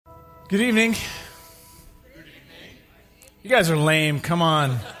Good evening. You guys are lame. Come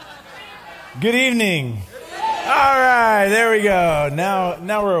on. Good evening. All right, there we go.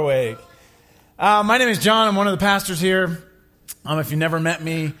 Now we're awake. My name is John. I'm one of the pastors here. If you never met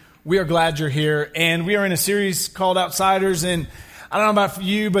me, we are glad you're here. And we are in a series called Outsiders. And I don't know about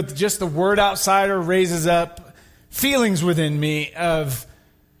you, but just the word outsider raises up feelings within me of,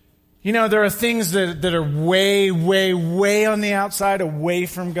 there are things that are way, way, way on the outside, away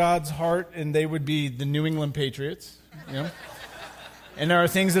from God's heart, and they would be the New England Patriots, And there are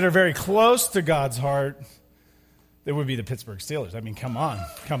things that are very close to God's heart that would be the Pittsburgh Steelers. I mean, come on.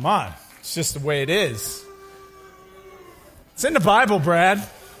 It's just the way it is. It's in the Bible, Brad.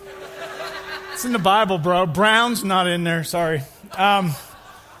 It's in the Bible, bro. Brown's not in there, sorry. But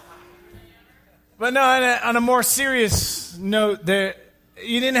no, on a more serious note,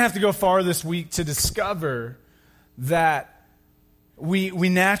 you didn't have to go far this week to discover that we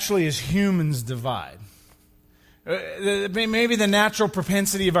naturally as humans divide. Maybe the natural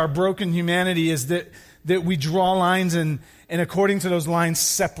propensity of our broken humanity is that we draw lines and according to those lines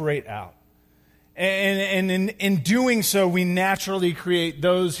separate out. And in doing so, we naturally create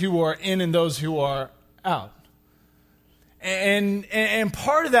those who are in and those who are out. And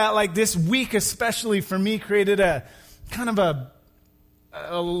part of that, like this week especially for me, created a kind of a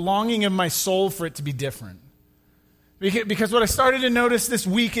longing of my soul for it to be different. Because what I started to notice this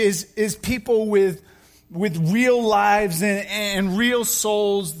week is people with real lives and real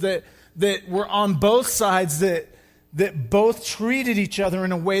souls that were on both sides that both treated each other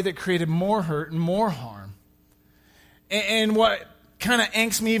in a way that created more hurt and more harm. And what kind of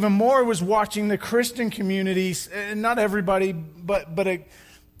angst me even more was watching the Christian communities, not everybody, but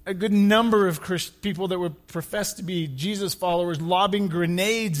a good number of people that would profess to be Jesus followers lobbing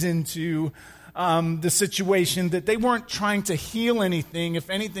grenades into the situation, that they weren't trying to heal anything. If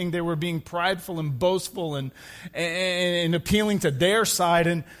anything, they were being prideful and boastful and appealing to their side.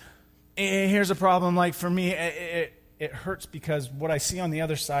 And here's a problem, like for me, it hurts because what I see on the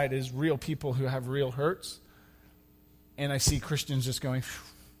other side is real people who have real hurts. And I see Christians just going,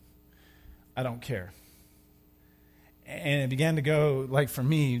 I don't care. And it began to go, like for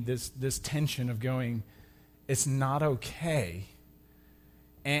me, this tension of going, it's not okay.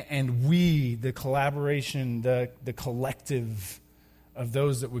 And we, the collaboration, the collective of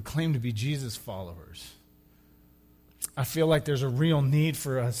those that would claim to be Jesus followers, I feel like there's a real need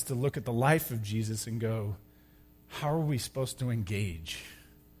for us to look at the life of Jesus and go, how are we supposed to engage?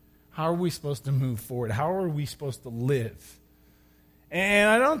 How are we supposed to move forward? How are we supposed to live? And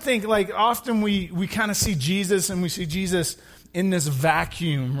I don't think, like, often we kind of see Jesus and we see Jesus in this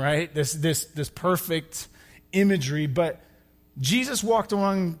vacuum, right? This perfect imagery. But Jesus walked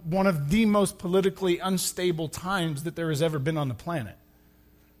along one of the most politically unstable times that there has ever been on the planet.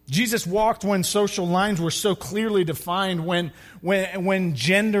 Jesus walked when social lines were so clearly defined, when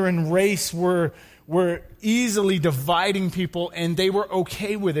gender and race were easily dividing people and they were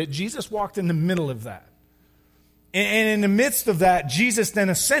okay with it. Jesus walked in the middle of that. And in the midst of that, Jesus then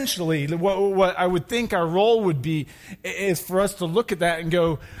essentially, what I would think our role would be is for us to look at that and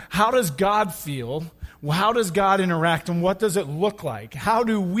go, how does God feel? How does God interact? And what does it look like? How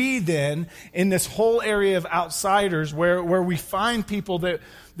do we then, in this whole area of outsiders, where we find people that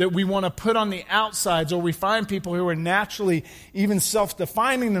we want to put on the outsides, or we find people who are naturally even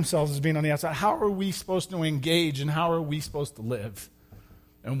self-defining themselves as being on the outside, how are we supposed to engage and how are we supposed to live?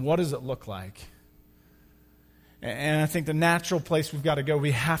 And what does it look like? And I think the natural place we've got to go, we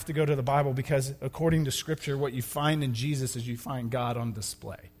have to go to the Bible, because according to Scripture, what you find in Jesus is you find God on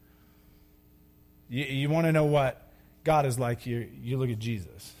display. You want to know what God is like, you look at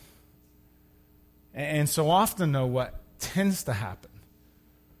Jesus. And so often, though, what tends to happen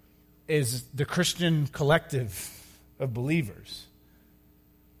is the Christian collective of believers.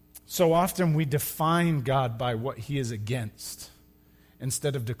 So often we define God by what He is against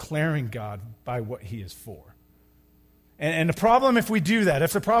instead of declaring God by what He is for. And the problem if we do that,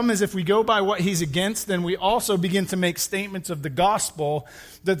 if we go by what He's against, then we also begin to make statements of the gospel,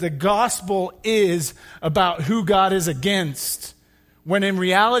 that the gospel is about who God is against. When in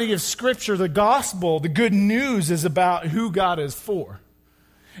reality of Scripture, the gospel, the good news, is about who God is for.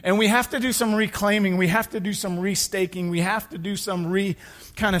 And we have to do some reclaiming, we have to do some restaking, we have to do some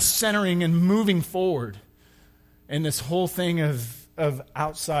kind of centering and moving forward in this whole thing of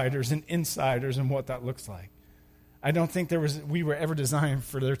outsiders and insiders and what that looks like. I don't think we were ever designed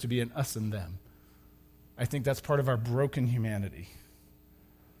for there to be an us and them. I think that's part of our broken humanity.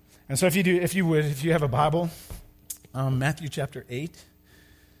 And so if you have a Bible, Matthew chapter 8.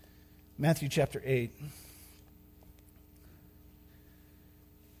 Matthew chapter 8.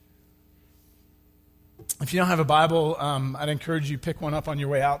 If you don't have a Bible, I'd encourage you to pick one up on your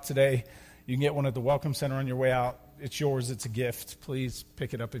way out today. You can get one at the Welcome Center on your way out. It's yours. It's a gift. Please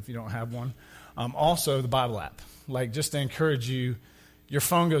pick it up if you don't have one. Also, the Bible app. Like, just to encourage you, your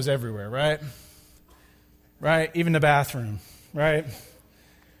phone goes everywhere, right? Right? Even the bathroom, right?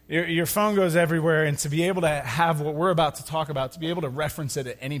 Your phone goes everywhere, and to be able to have what we're about to talk about, to be able to reference it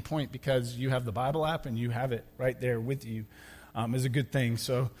at any point because you have the Bible app and you have it right there with you is a good thing.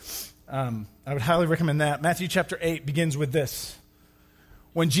 So I would highly recommend that. Matthew chapter 8 begins with this.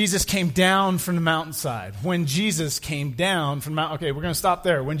 When Jesus came down from the mountainside. When Jesus came down from the mountain. Okay, we're going to stop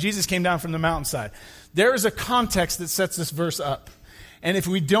there. When Jesus came down from the mountainside. There is a context that sets this verse up. And if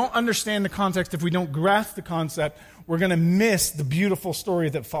we don't understand the context, if we don't grasp the concept, we're going to miss the beautiful story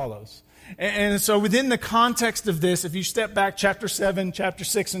that follows. And so within the context of this, if you step back, chapter 7, chapter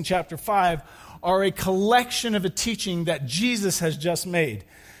 6, and chapter 5 are a collection of a teaching that Jesus has just made.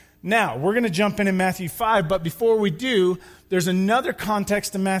 Now, we're going to jump in Matthew 5, but before we do, there's another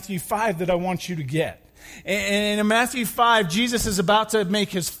context in Matthew 5 that I want you to get. And in Matthew 5, Jesus is about to make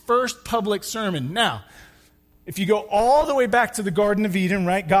his first public sermon. Now, if you go all the way back to the Garden of Eden,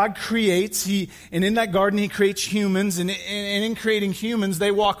 right, God creates, and in that garden he creates humans, and in creating humans, they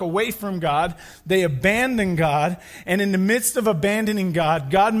walk away from God, they abandon God, and in the midst of abandoning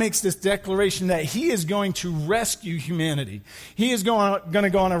God, God makes this declaration that he is going to rescue humanity. He is going to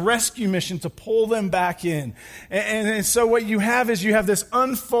go on a rescue mission to pull them back in. And so what you have is you have this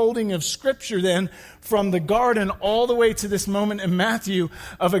unfolding of Scripture then from the garden all the way to this moment in Matthew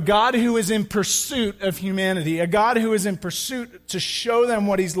of a God who is in pursuit of humanity, a God who is in pursuit to show them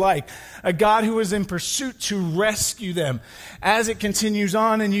what he's like, a God who is in pursuit to rescue them. As it continues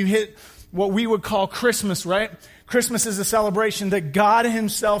on and you hit what we would call Christmas, right? Christmas is a celebration that God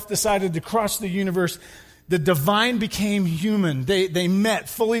himself decided to cross the universe. The divine became human. They met,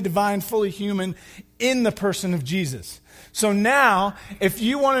 fully divine, fully human, in the person of Jesus. So now, if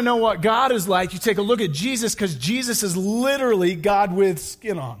you want to know what God is like, you take a look at Jesus, because Jesus is literally God with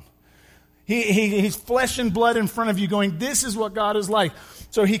skin on. He's flesh and blood in front of you going, this is what God is like.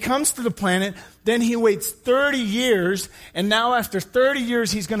 So he comes to the planet, then he waits 30 years, and now after 30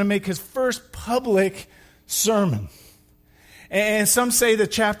 years, he's going to make his first public sermon. And some say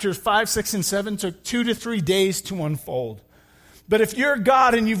that chapters 5, 6, and 7 took 2 to 3 days to unfold. But if you're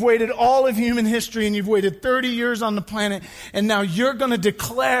God and you've waited all of human history and you've waited 30 years on the planet, and now you're going to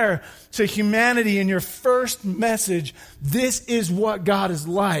declare to humanity in your first message, this is what God is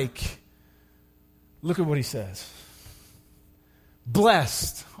like. Look at what he says.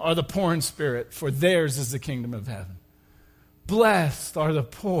 Blessed are the poor in spirit, for theirs is the kingdom of heaven. Blessed are the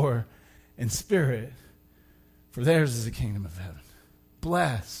poor in spirit, for theirs is the kingdom of heaven.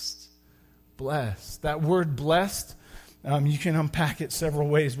 Blessed. Blessed. That word blessed, you can unpack it several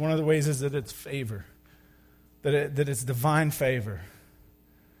ways. One of the ways is that it's favor, that it's divine favor.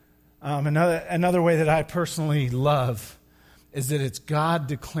 Another way that I personally love is that it's God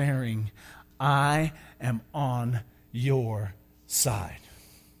declaring, I am on your side.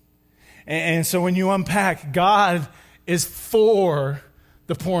 And so when you unpack, God is for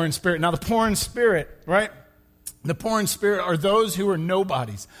the poor in spirit. Now the poor in spirit, right? The poor in spirit are those who are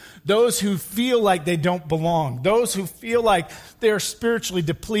nobodies, those who feel like they don't belong, those who feel like they are spiritually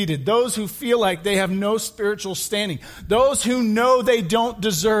depleted, those who feel like they have no spiritual standing, those who know they don't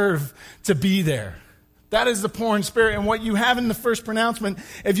deserve to be there. That is the poor in spirit. And what you have in the first pronouncement,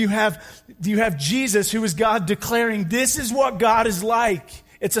 if you have Jesus, who is God, declaring, this is what God is like.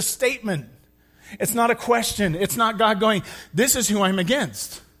 It's a statement. It's not a question. It's not God going, this is who I'm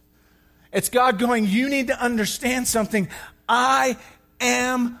against. It's God going, you need to understand something. I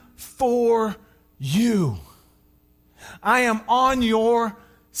am for you. I am on your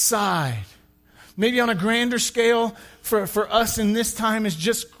side. Maybe on a grander scale for us in this time is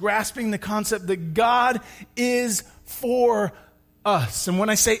just grasping the concept that God is for us. And when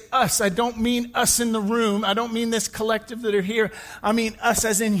I say us, I don't mean us in the room. I don't mean this collective that are here. I mean us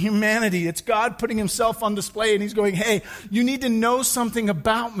as in humanity. It's God putting himself on display, and he's going, hey, you need to know something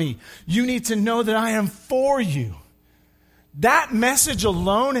about me. You need to know that I am for you. That message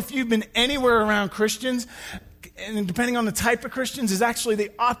alone, if you've been anywhere around Christians, and depending on the type of Christians, is actually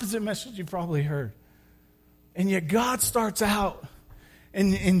the opposite message you've probably heard. And yet God starts out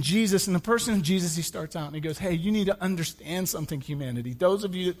in Jesus, in the person of Jesus, he starts out and he goes, hey, you need to understand something, humanity. Those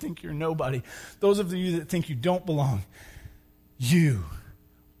of you that think you're nobody, those of you that think you don't belong, you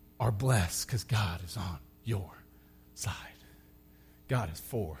are blessed because God is on your side. God is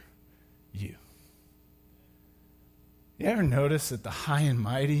for you. You ever notice that the high and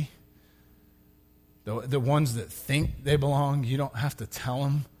mighty, the ones that think they belong, you don't have to tell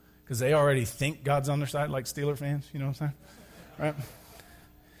them because they already think God's on their side, like Steeler fans, you know what I'm saying?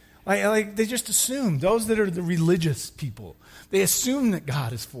 Right? Like they just assume, those that are the religious people, they assume that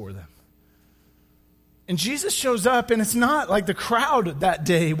God is for them. And Jesus shows up, and it's not like the crowd that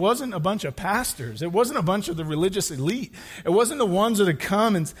day wasn't a bunch of pastors. It wasn't a bunch of the religious elite. It wasn't the ones that had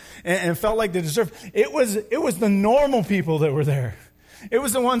come and felt like they deserved. It was the normal people that were there. It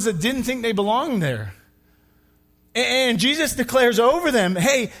was the ones that didn't think they belonged there. And Jesus declares over them,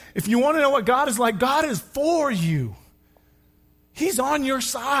 hey, if you want to know what God is like, God is for you. He's on your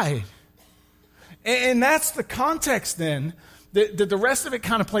side. And that's the context then. The rest of it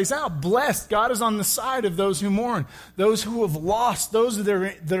kind of plays out. Blessed, God is on the side of those who mourn, those who have lost, those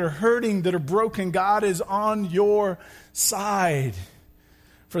that are hurting, that are broken. God is on your side.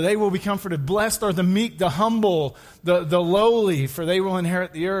 For they will be comforted. Blessed are the meek, the humble, the lowly, for they will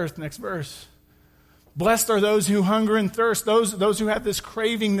inherit the earth. Next verse. Blessed are those who hunger and thirst, those who have this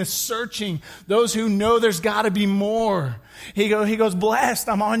craving, this searching, those who know there's got to be more. He goes, blessed,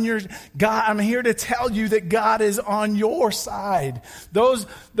 I'm on your, God, I'm here to tell you that God is on your side. Those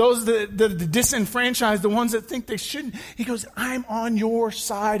the disenfranchised, the ones that think they shouldn't, he goes, I'm on your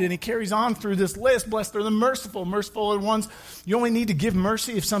side. And he carries on through this list. Blessed are the merciful. Merciful are the ones, you only need to give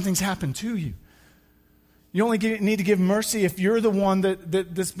mercy if something's happened to you. You only need to give mercy if you're the one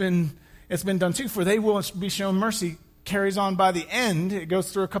that's been done too, for they will be shown mercy. Carries on by the end. It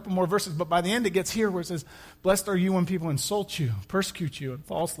goes through a couple more verses, but by the end it gets here where it says, blessed are you when people insult you, persecute you, and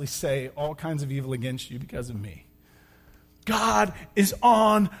falsely say all kinds of evil against you because of me. God is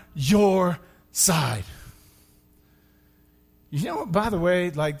on your side. You know what, by the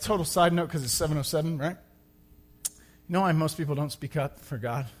way, like total side note, because it's 7:07, right? You know why most people don't speak up for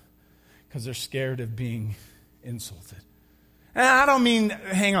God? Because they're scared of being insulted. And I don't mean,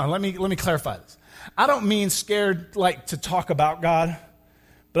 hang on, let me clarify this. I don't mean scared like to talk about God,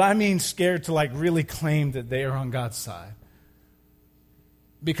 but I mean scared to like really claim that they are on God's side.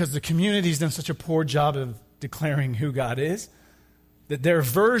 Because the community's done such a poor job of declaring who God is, that their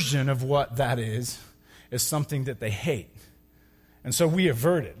version of what that is something that they hate. And so we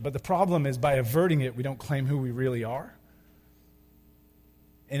avert it. But the problem is by averting it, we don't claim who we really are.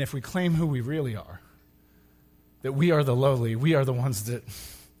 And if we claim who we really are, that we are the lowly, we are the ones that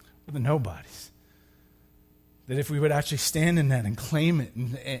are the nobodies. That if we would actually stand in that and claim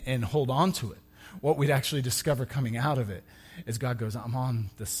it and hold on to it, what we'd actually discover coming out of it is God goes, I'm on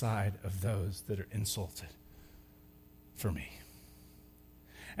the side of those that are insulted for me.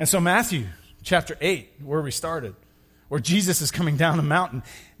 And so Matthew chapter 8, where we started, where Jesus is coming down the mountain,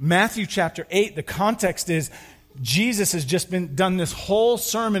 Matthew chapter 8, the context is Jesus has just done this whole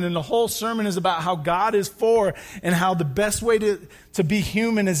sermon, and the whole sermon is about how God is for, and how the best way to be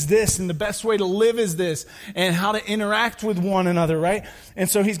human is this, and the best way to live is this, and how to interact with one another, right? And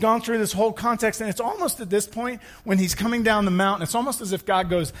so he's gone through this whole context, and it's almost at this point when he's coming down the mountain, it's almost as if God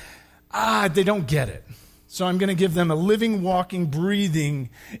goes, they don't get it. So I'm going to give them a living, walking,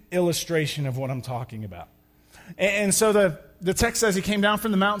 breathing illustration of what I'm talking about. And so the text says he came down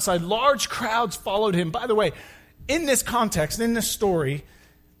from the mountainside. Large crowds followed him. By the way, in this context, in this story,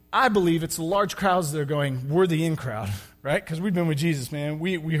 I believe it's the large crowds that are going, we're the in crowd, right? Because we've been with Jesus, man.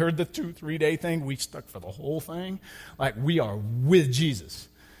 We heard the 2-3 day thing. We stuck for the whole thing. Like, we are with Jesus.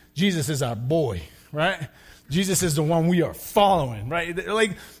 Jesus is our boy, right? Jesus is the one we are following, right?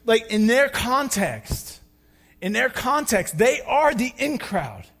 Like in their context, they are the in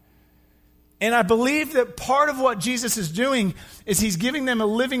crowd. And I believe that part of what Jesus is doing is he's giving them a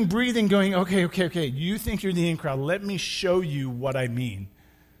living, breathing, going, okay, you think you're the in crowd. Let me show you what I mean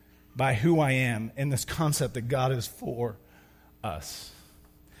by who I am in this concept that God is for us.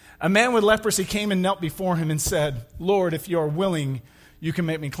 A man with leprosy came and knelt before him and said, Lord, if you are willing, you can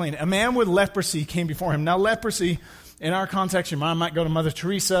make me clean. A man with leprosy came before him. Now, leprosy, in our context, your mind might go to Mother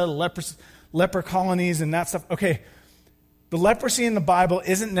Teresa, leper colonies and that stuff. Okay. The leprosy in the Bible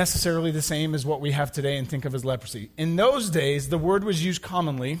isn't necessarily the same as what we have today and think of as leprosy. In those days, the word was used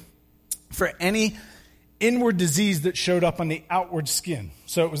commonly for any inward disease that showed up on the outward skin.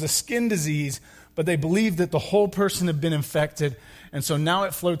 So it was a skin disease, but they believed that the whole person had been infected, and so now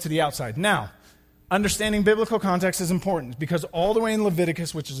it flowed to the outside. Now, understanding biblical context is important because all the way in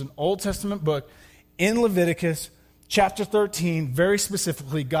Leviticus, which is an Old Testament book, in Leviticus chapter 13, very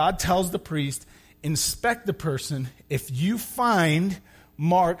specifically, God tells the priest, inspect the person. If you find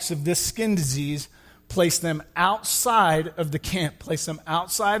marks of this skin disease, place them outside of the camp, place them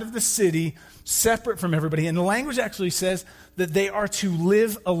outside of the city, separate from everybody. And the language actually says that they are to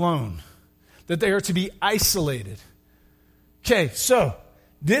live alone, that they are to be isolated. Okay, so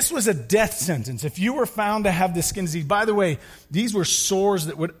This was a death sentence. If you were found to have the skin disease, by the way, these were sores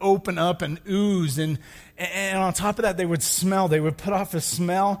that would open up and ooze, and on top of that, they would smell. They would put off a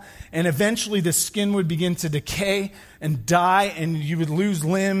smell, and eventually the skin would begin to decay and die, and you would lose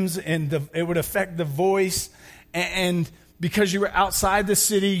limbs, and it would affect the voice. And because you were outside the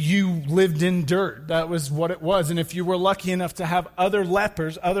city, you lived in dirt. That was what it was. And if you were lucky enough to have other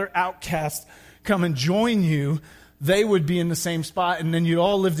lepers, other outcasts come and join you, they would be in the same spot, and then you'd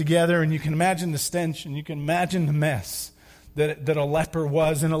all live together, and you can imagine the stench, and you can imagine the mess that a leper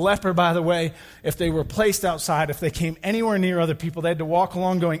was. And a leper, by the way, if they were placed outside, if they came anywhere near other people, they had to walk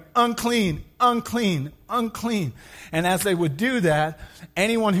along going, unclean, unclean, unclean. And as they would do that,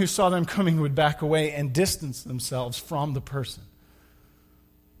 anyone who saw them coming would back away and distance themselves from the person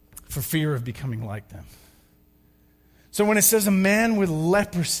for fear of becoming like them. So when it says a man with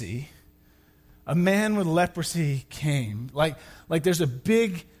leprosy came. Like there's a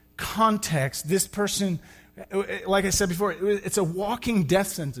big context. This person, like I said before, it's a walking death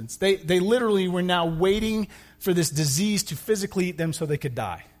sentence. They literally were now waiting for this disease to physically eat them so they could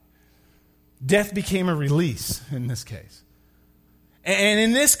die. Death became a release in this case. And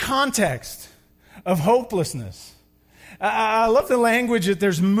in this context of hopelessness, I love the language that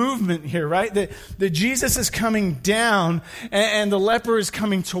there's movement here, right? That Jesus is coming down and the leper is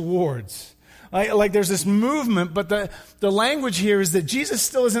coming towards. Like there's this movement, but the language here is that Jesus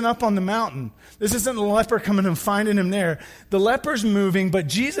still isn't up on the mountain. This isn't the leper coming and finding him there. The leper's moving, but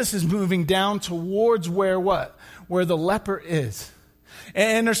Jesus is moving down towards where what? Where the leper is.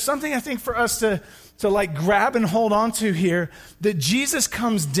 And there's something I think for us to like grab and hold on to here, that Jesus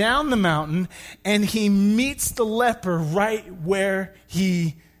comes down the mountain and he meets the leper right where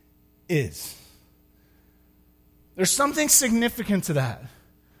he is. There's something significant to that.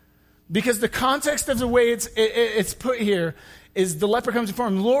 Because the context of the way it's put here is the leper comes before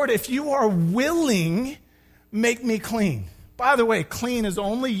him, Lord, if you are willing, make me clean. By the way, clean is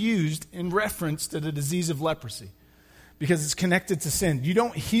only used in reference to the disease of leprosy because it's connected to sin. You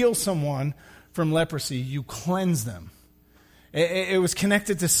don't heal someone from leprosy, you cleanse them. It was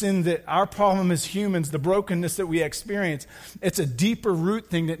connected to sin, that our problem as humans, the brokenness that we experience, it's a deeper root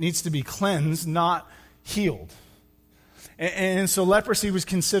thing that needs to be cleansed, not healed. And so leprosy was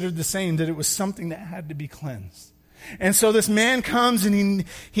considered the same, that it was something that had to be cleansed. And so this man comes and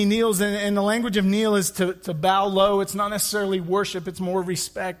he kneels, and the language of kneel is to bow low. It's not necessarily worship, it's more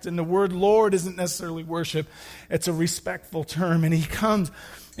respect. And the word Lord isn't necessarily worship, it's a respectful term. And he comes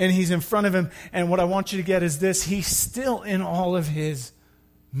and he's in front of him. And what I want you to get is this: he's still in all of his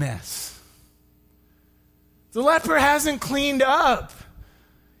mess. The leper hasn't cleaned up.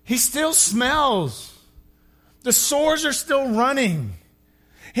 He still smells. The sores are still running.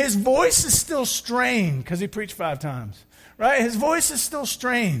 His voice is still strained because he preached 5 times, right? His voice is still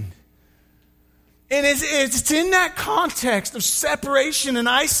strained. And it's in that context of separation and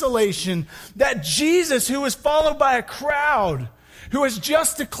isolation that Jesus, who was followed by a crowd, who has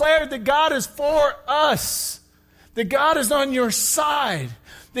just declared that God is for us, that God is on your side,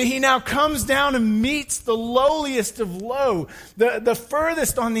 that he now comes down and meets the lowliest of low, the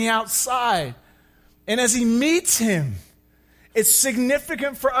furthest on the outside. And as he meets him, it's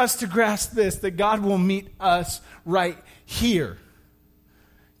significant for us to grasp this, that God will meet us right here.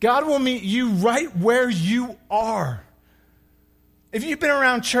 God will meet you right where you are. If you've been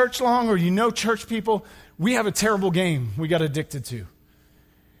around church long or you know church people, we have a terrible game we got addicted to.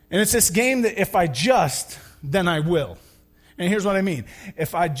 And it's this game that if I just, then I will. And here's what I mean.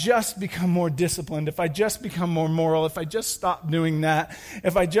 If I just become more disciplined, if I just become more moral, if I just stop doing that,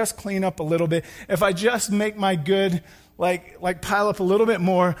 if I just clean up a little bit, if I just make my good, like pile up a little bit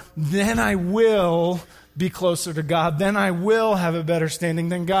more, then I will be closer to God. Then I will have a better standing.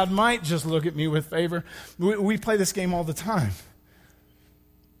 Then God might just look at me with favor. We play this game all the time.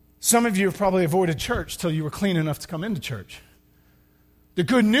 Some of you have probably avoided church till you were clean enough to come into church. The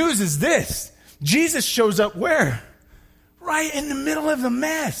good news is this: Jesus shows up where? Right in the middle of the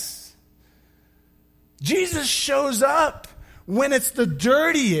mess. Jesus shows up when it's the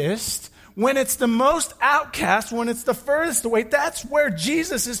dirtiest, when it's the most outcast, when it's the furthest away. That's where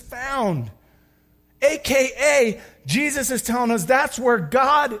Jesus is found. AKA, Jesus is telling us that's where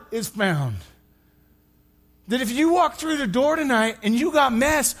God is found. That if you walk through the door tonight and you got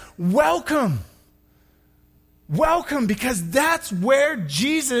mess, welcome. Welcome, because that's where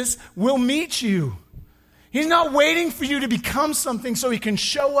Jesus will meet you. He's not waiting for you to become something so he can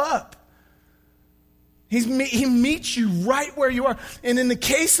show up. He meets you right where you are. And in the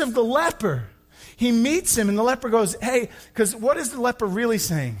case of the leper, he meets him and the leper goes, hey, because what is the leper really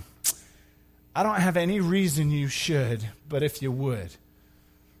saying? I don't have any reason you should, but if you would.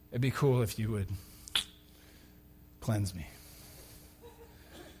 it'd be cool if you would cleanse me.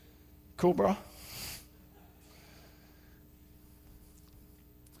 Cool, bro?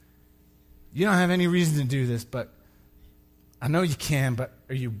 You don't have any reason to do this, but I know you can, but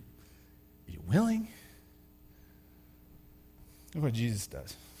are you willing? Look what Jesus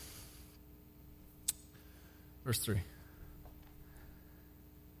does. Verse 3.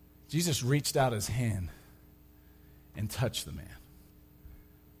 Jesus reached out his hand and touched the man.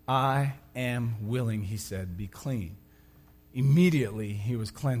 I am willing, he said, be clean. Immediately, he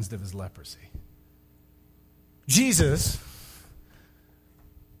was cleansed of his leprosy. Jesus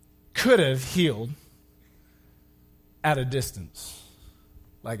could have healed at a distance,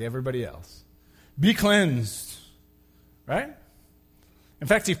 like everybody else. Be cleansed, right? In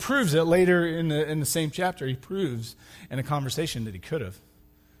fact, he proves it later in the same chapter. He proves in a conversation that he could have.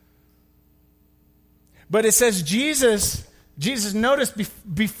 But it says Jesus noticed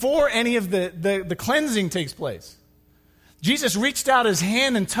before any of the cleansing takes place. Jesus reached out his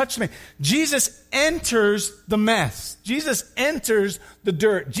hand and touched me. Jesus enters the mess. Jesus enters the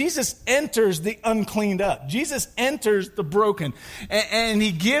dirt. Jesus enters the uncleaned up. Jesus enters the broken. And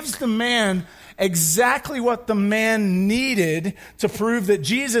he gives the man exactly what the man needed to prove that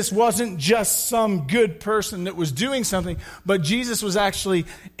Jesus wasn't just some good person that was doing something, but Jesus actually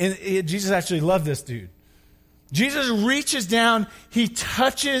loved this dude. Jesus reaches down, he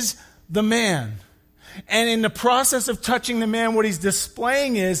touches the man. And in the process of touching the man, what he's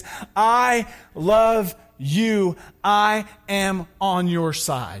displaying is, I love you. I am on your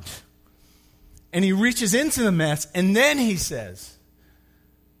side. And he reaches into the mess, and then he says,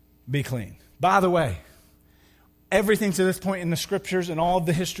 be clean. By the way, everything to this point in the scriptures and all of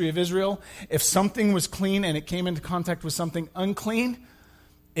the history of Israel, if something was clean and it came into contact with something unclean,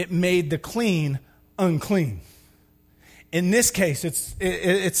 it made the clean unclean. In this case,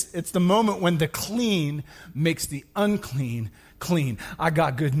 it's the moment when the clean makes the unclean clean. I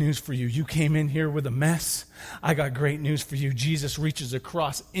got good news for you. You came in here with a mess. I got great news for you. Jesus reaches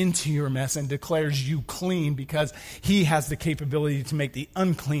across into your mess and declares you clean because he has the capability to make the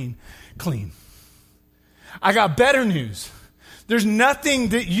unclean clean. I got better news. There's nothing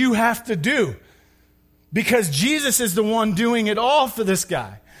that you have to do because Jesus is the one doing it all for this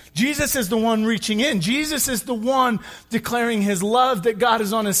guy. Jesus is the one reaching in. Jesus is the one declaring his love that God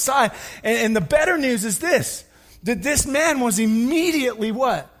is on his side. And the better news is this, that this man was immediately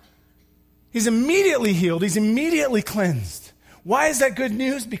what? He's immediately healed. He's immediately cleansed. Why is that good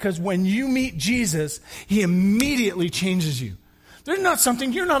news? Because when you meet Jesus, he immediately changes you. There's not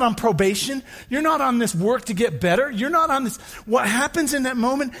something, you're not on probation. You're not on this work to get better. You're not on this. What happens in that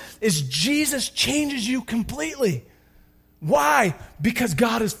moment is Jesus changes you completely. Why? Because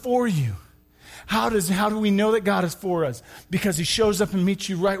God is for you. How do we know that God is for us? Because he shows up and meets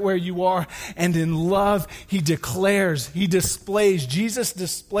you right where you are, and in love, he displays, Jesus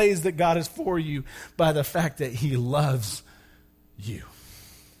displays that God is for you by the fact that he loves you.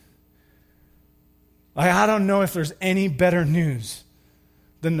 I don't know if there's any better news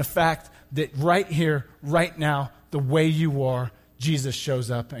than the fact that right here, right now, the way you are, Jesus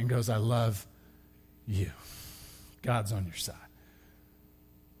shows up and goes, I love you. God's on your side.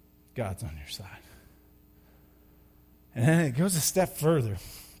 God's on your side. And then it goes a step further,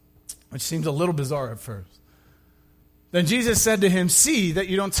 which seems a little bizarre at first. Then Jesus said to him, see that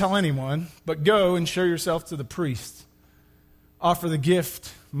you don't tell anyone, but go and show yourself to the priest. Offer the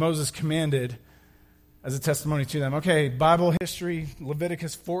gift Moses commanded as a testimony to them. Okay, Bible history,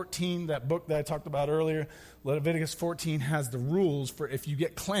 Leviticus 14, that book that I talked about earlier. Leviticus 14 has the rules for if you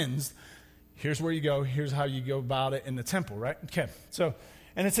get cleansed, here's where you go. Here's how you go about it in the temple, right? Okay. So,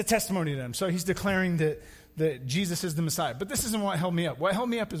 and it's a testimony to them. So he's declaring that Jesus is the Messiah. But this isn't what held me up. What held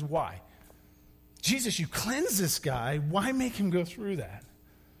me up is why. Jesus, you cleanse this guy. Why make him go through that?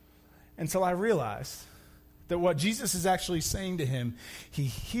 Until I realized that what Jesus is actually saying to him, he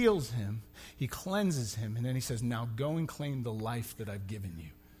heals him, he cleanses him, and then he says, now go and claim the life that I've given you.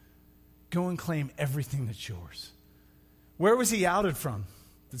 Go and claim everything that's yours. Where was he outed from?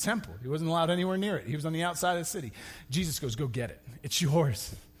 The temple. He wasn't allowed anywhere near it. He was on the outside of the city. Jesus goes, go get it. It's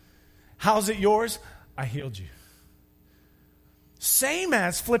yours. How's it yours? I healed you. Same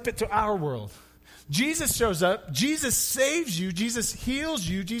as flip it to our world. Jesus shows up. Jesus saves you. Jesus heals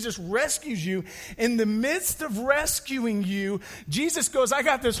you. Jesus rescues you. In the midst of rescuing you, Jesus goes, I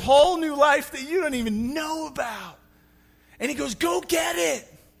got this whole new life that you don't even know about. And he goes, go get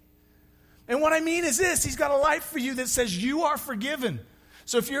it. And what I mean is this. He's got a life for you that says you are forgiven.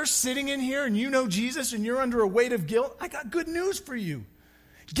 So if you're sitting in here and you know Jesus and you're under a weight of guilt, I got good news for you.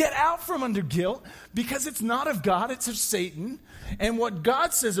 Get out from under guilt because it's not of God, it's of Satan. And what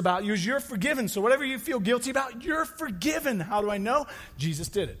God says about you is you're forgiven. So whatever you feel guilty about, you're forgiven. How do I know? Jesus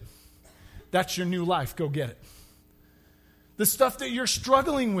did it. That's your new life. Go get it. The stuff that you're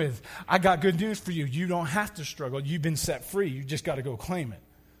struggling with, I got good news for you. You don't have to struggle. You've been set free. You just got to go claim it.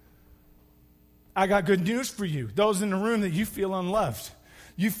 I got good news for you. Those in the room that you feel unloved.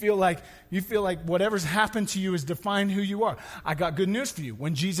 You feel like whatever's happened to you has defined who you are. I got good news for you.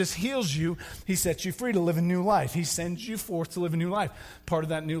 When Jesus heals you, he sets you free to live a new life. He sends you forth to live a new life. Part of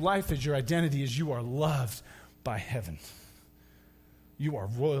that new life is your identity is you are loved by heaven. You are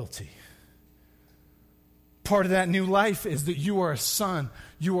royalty. Part of that new life is that you are a son,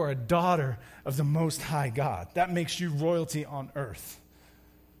 you are a daughter of the Most High God. That makes you royalty on earth.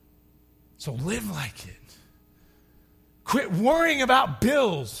 So live like it. Quit worrying about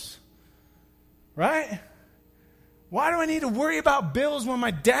bills, right? Why do I need to worry about bills when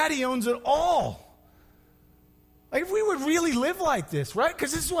my daddy owns it all? Like if we would really live like this, right?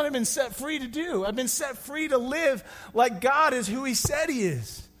 Because this is what I've been set free to do. I've been set free to live like God is who he said he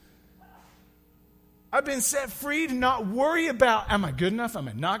is. I've been set free to not worry about, am I good enough? Am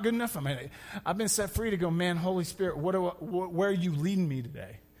I not good enough? I've been set free to go, man, Holy Spirit, where are you leading me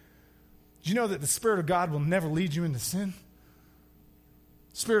today? Do you know that the Spirit of God will never lead you into sin?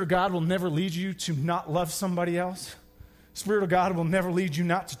 The Spirit of God will never lead you to not love somebody else. The Spirit of God will never lead you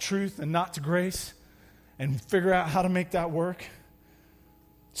not to truth and not to grace and figure out how to make that work.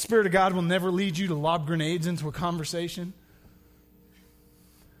 The Spirit of God will never lead you to lob grenades into a conversation.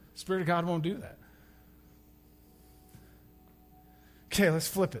 The Spirit of God won't do that. Okay, let's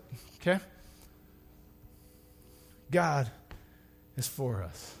flip it, okay? God is for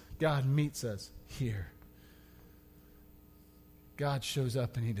us. God meets us here. God shows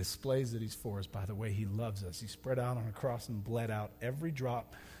up and he displays that he's for us by the way he loves us. He spread out on a cross and bled out every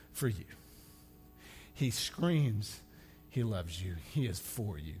drop for you. He screams he loves you. He is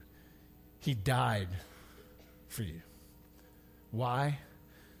for you. He died for you. Why?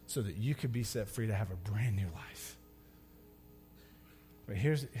 So that you could be set free to have a brand new life. But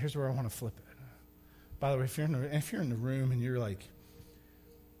here's where I want to flip it. By the way, if you're in the room and you're like,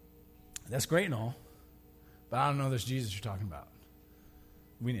 that's great and all, but I don't know this Jesus you're talking about.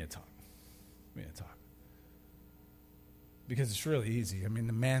 We need to talk. We need to talk. Because it's really easy. I mean,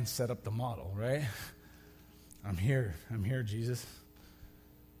 the man set up the model, right? I'm here, Jesus.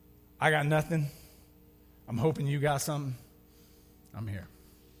 I got nothing. I'm hoping you got something. I'm here.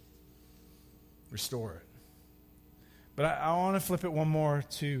 Restore it. But I want to flip it one more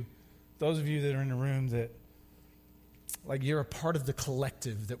to those of you that are in the room that, like, you're a part of the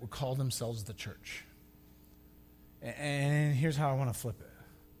collective that would call themselves the church. And here's how I want to flip it.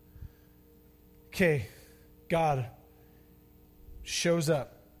 Okay, God shows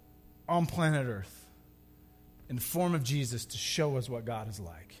up on planet Earth in the form of Jesus to show us what God is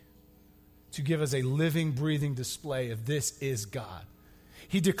like, to give us a living, breathing display of this is God.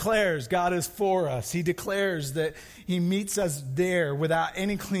 He declares God is for us. He declares that he meets us there without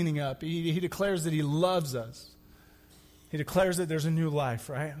any cleaning up. He declares that he loves us. He declares that there's a new life,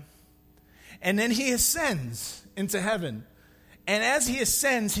 right? And then he ascends into heaven. And as he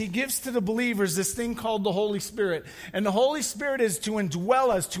ascends, he gives to the believers this thing called the Holy Spirit. And the Holy Spirit is to indwell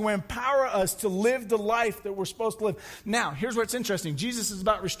us, to empower us to live the life that we're supposed to live. Now, here's what's interesting. Jesus is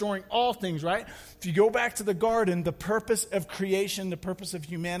about restoring all things, right? If you go back to the garden, the purpose of creation, the purpose of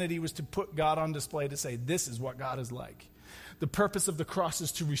humanity was to put God on display, to say, this is what God is like. The purpose of the cross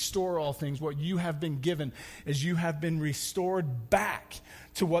is to restore all things. What you have been given is you have been restored back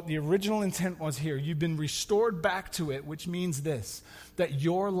to what the original intent was here. You've been restored back to it, which means this, that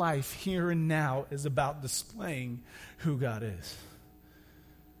your life here and now is about displaying who God is.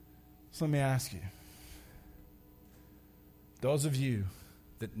 So let me ask you,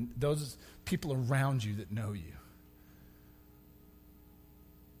 those people around you that know you,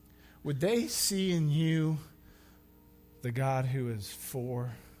 would they see in you the God who is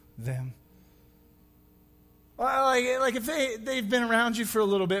for them? Like if they've been around you for a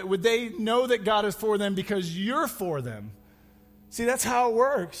little bit, would they know that God is for them because you're for them? See, that's how it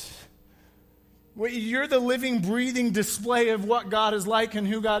works. You're the living, breathing display of what God is like and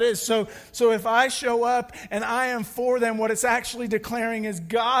who God is. So if I show up and I am for them, what it's actually declaring is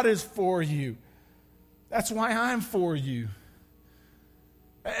God is for you. That's why I'm for you.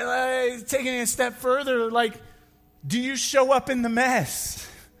 Taking it a step further, like, do you show up in the mess?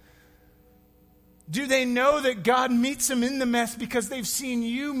 Do they know that God meets them in the mess because they've seen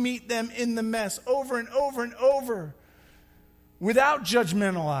you meet them in the mess over and over and over without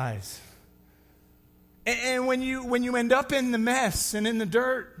judgmental eyes? And when you end up in the mess and in the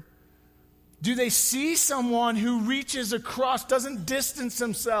dirt, do they see someone who reaches across, doesn't distance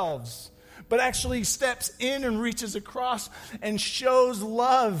themselves, but actually steps in and reaches across and shows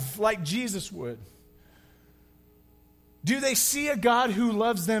love like Jesus would? Do they see a God who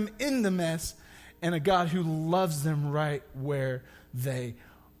loves them in the mess and a God who loves them right where they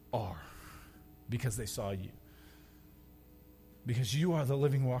are? Because they saw you. Because you are the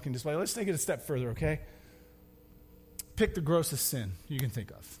living, walking display. Let's take it a step further, okay? Pick the grossest sin you can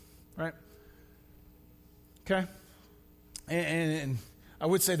think of, right? Okay? And I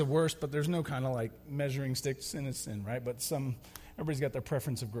would say the worst, but there's no kind of like measuring stick sin is sin, right? But everybody's got their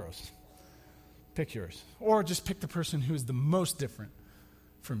preference of gross. Pick yours. Or just pick the person who is the most different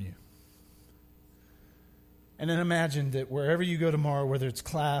from you. And then imagine that wherever you go tomorrow, whether it's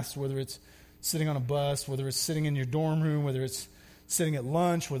class, whether it's sitting on a bus, whether it's sitting in your dorm room, whether it's sitting at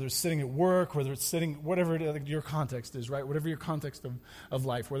lunch, whether it's sitting at work, whether it's sitting, whatever your context is, right? Whatever your context of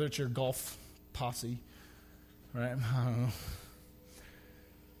life, whether it's your golf posse, right? I don't know.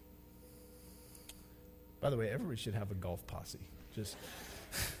 By the way, everybody should have a golf posse.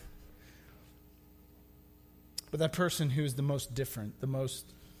 But that person who is the most different, the most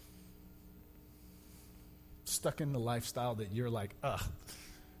stuck in the lifestyle that you're like, ugh,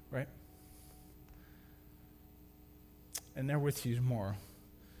 right? And they're with you tomorrow.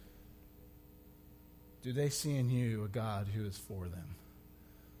 Do they see in you a God who is for them?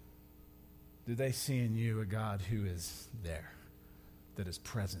 Do they see in you a God who is there, that is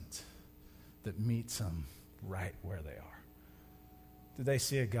present, that meets them right where they are? Do they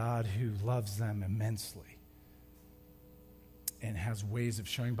see a God who loves them immensely and has ways of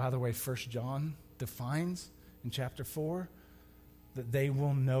showing? By the way, 1 John defines in chapter 4 that they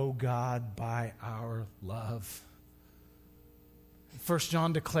will know God by our love. 1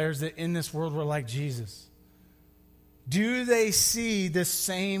 John declares that in this world we're like Jesus. Do they see this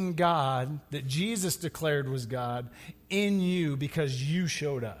same God that Jesus declared was God in you because you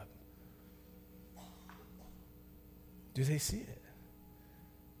showed up? Do they see it?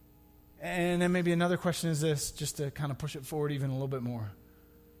 And then maybe another question is this, just to kind of push it forward even a little bit more.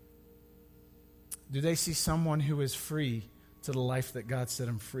 Do they see someone who is free to the life that God set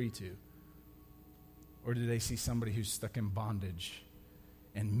them free to? Or do they see somebody who's stuck in bondage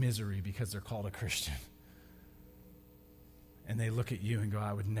and misery because they're called a Christian? And they look at you and go,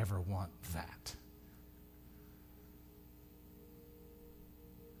 I would never want that.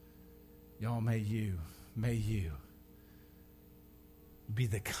 Y'all, may you be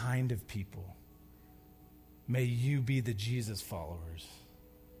the kind of people. May you be the Jesus followers.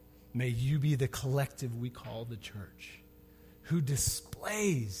 May you be the collective we call the church, who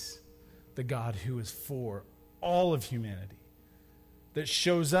displays the God who is for all of humanity, that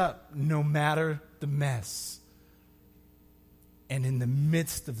shows up no matter the mess, and in the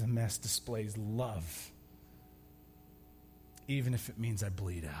midst of the mess displays love, even if it means I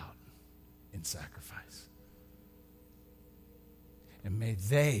bleed out in sacrifice. And may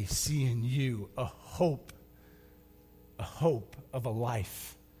they see in you a hope of a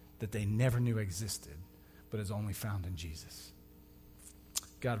life that they never knew existed, but is only found in Jesus.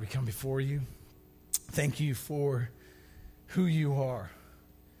 God, we come before you. Thank you for who you are.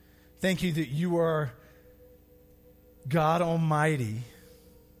 Thank you that you are God Almighty.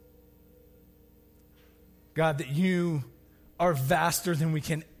 God, that you are vaster than we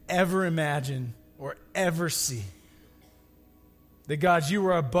can ever imagine or ever see. That God, you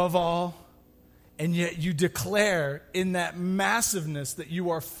are above all, and yet you declare in that massiveness that you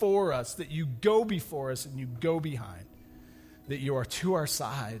are for us, that you go before us and you go behind, that you are to our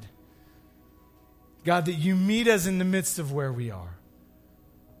side. God, that you meet us in the midst of where we are.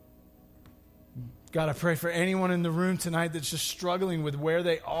 God, I pray for anyone in the room tonight that's just struggling with where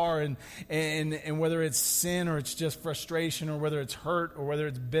they are and whether it's sin or it's just frustration or whether it's hurt or whether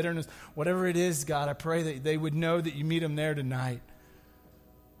it's bitterness, whatever it is, God, I pray that they would know that you meet them there tonight.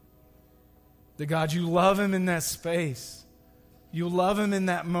 That God, you love him in that space. You love him in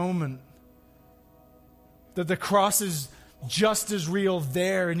that moment. That the cross is just as real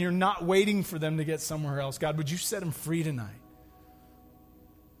there and you're not waiting for them to get somewhere else. God, would you set them free tonight?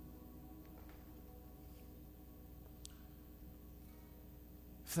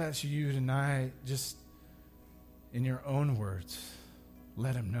 If that's you tonight, just in your own words,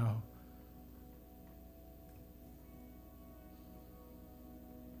 let him know.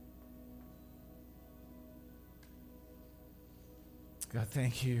 God,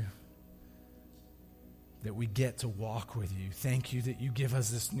 thank you that we get to walk with you. Thank you that you give us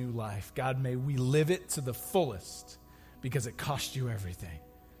this new life. God, may we live it to the fullest because it cost you everything.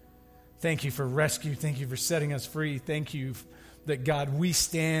 Thank you for rescue. Thank you for setting us free. Thank you that, God, we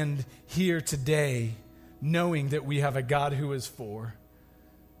stand here today knowing that we have a God who is for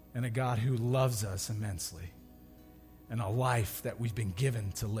and a God who loves us immensely and a life that we've been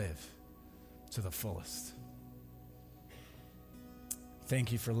given to live to the fullest.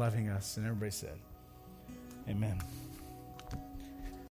 Thank you for loving us. And everybody said, amen.